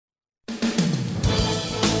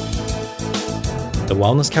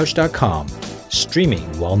thewellnesscouch.com, streaming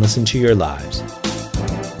wellness into your lives.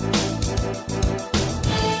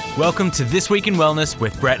 Welcome to This Week in Wellness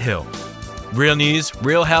with Brett Hill. Real news,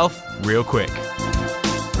 real health, real quick.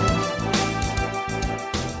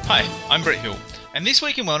 Hi, I'm Brett Hill, and this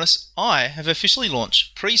week in Wellness, I have officially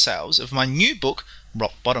launched pre-sales of my new book,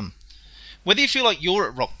 Rock Bottom. Whether you feel like you're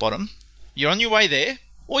at rock bottom, you're on your way there,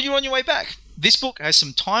 or you're on your way back, this book has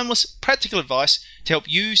some timeless, practical advice to help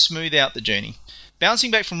you smooth out the journey.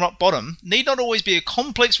 Bouncing back from rock bottom need not always be a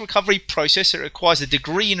complex recovery process that requires a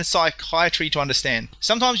degree in psychiatry to understand.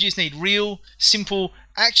 Sometimes you just need real, simple,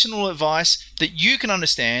 actionable advice that you can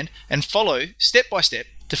understand and follow step by step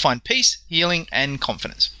to find peace, healing, and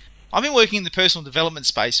confidence. I've been working in the personal development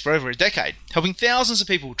space for over a decade, helping thousands of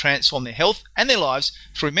people transform their health and their lives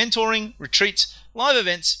through mentoring, retreats, live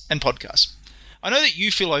events, and podcasts. I know that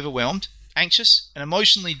you feel overwhelmed, anxious, and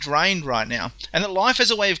emotionally drained right now, and that life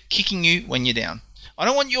has a way of kicking you when you're down. I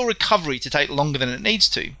don't want your recovery to take longer than it needs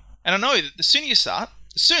to. And I know that the sooner you start,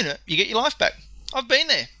 the sooner you get your life back. I've been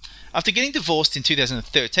there. After getting divorced in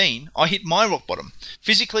 2013, I hit my rock bottom,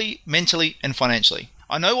 physically, mentally, and financially.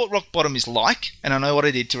 I know what rock bottom is like, and I know what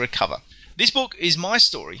I did to recover. This book is my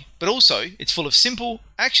story, but also it's full of simple,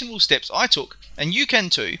 actionable steps I took, and you can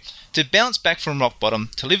too, to bounce back from rock bottom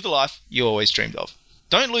to live the life you always dreamed of.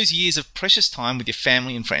 Don't lose years of precious time with your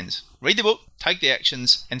family and friends. Read the book, take the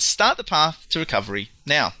actions, and start the path to recovery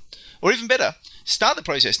now. Or even better, start the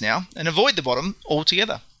process now and avoid the bottom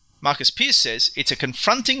altogether. Marcus Pearce says it's a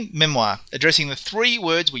confronting memoir addressing the 3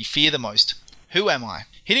 words we fear the most. Who am I?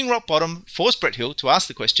 Hitting rock bottom forced Brett Hill to ask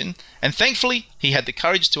the question, and thankfully he had the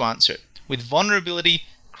courage to answer it with vulnerability,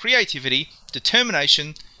 creativity,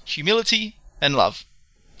 determination, humility, and love.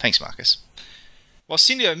 Thanks, Marcus. While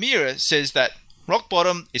Cindy O'Meara says that Rock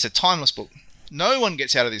Bottom is a timeless book. No one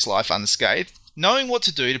gets out of this life unscathed. Knowing what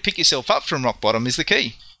to do to pick yourself up from rock bottom is the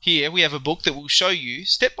key. Here we have a book that will show you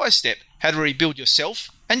step by step how to rebuild yourself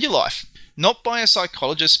and your life. Not by a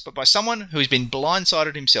psychologist, but by someone who has been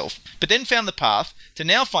blindsided himself, but then found the path to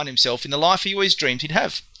now find himself in the life he always dreamed he'd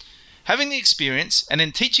have. Having the experience and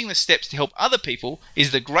then teaching the steps to help other people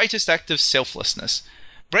is the greatest act of selflessness.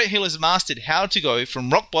 Brett Hill has mastered how to go from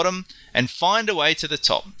rock bottom and find a way to the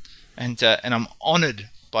top. And I'm honoured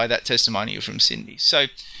by that testimonial from Cindy. So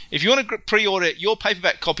if you want to pre-order your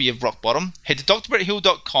paperback copy of Rock Bottom, head to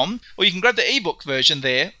drbretthill.com, or you can grab the ebook version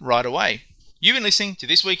there right away. You've been listening to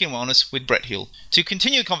This Week in Wellness with Brett Hill. To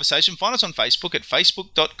continue the conversation, find us on Facebook at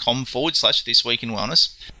facebook.com/This Week in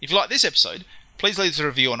Wellness. If you like this episode, please leave us a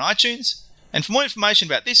review on iTunes. And for more information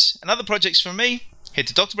about this and other projects from me, head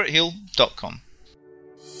to drbretthill.com.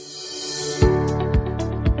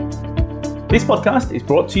 This podcast is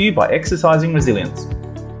brought to you by Exercising Resilience.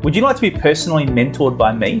 Would you like to be personally mentored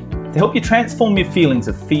by me to help you transform your feelings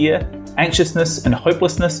of fear, anxiousness, and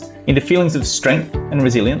hopelessness into feelings of strength and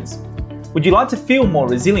resilience? Would you like to feel more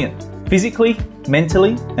resilient physically,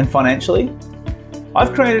 mentally, and financially?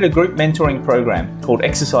 I've created a group mentoring program called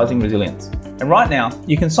Exercising Resilience, and right now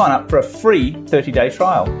you can sign up for a free 30-day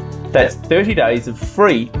trial. That's 30 days of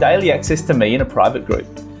free daily access to me in a private group,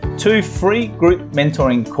 2 free group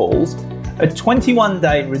mentoring calls, a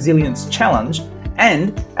 21-day resilience challenge,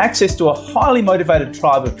 and access to a highly motivated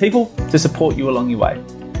tribe of people to support you along your way.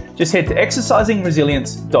 Just head to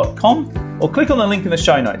exercisingresilience.com or click on the link in the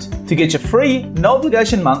show notes to get your free, no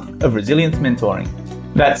obligation month of resilience mentoring.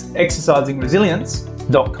 That's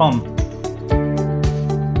exercisingresilience.com.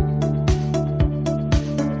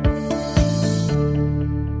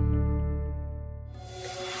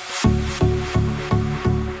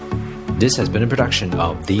 This has been a production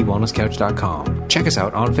of thewellnesscouch.com. Check us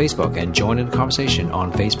out on Facebook and join in the conversation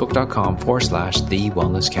on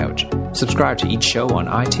facebook.com/thewellnesscouch. Subscribe to each show on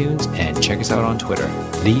iTunes and check us out on Twitter.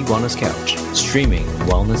 The Wellness Couch, streaming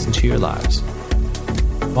wellness into your lives.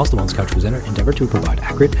 Whilst the Wellness Couch presenter endeavor to provide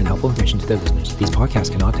accurate and helpful information to their listeners, these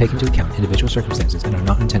podcasts cannot take into account individual circumstances and are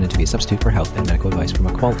not intended to be a substitute for health and medical advice from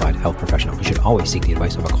a qualified health professional. You should always seek the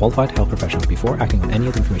advice of a qualified health professional before acting on any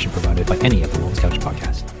of the information provided by any of the Wellness Couch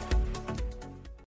podcasts.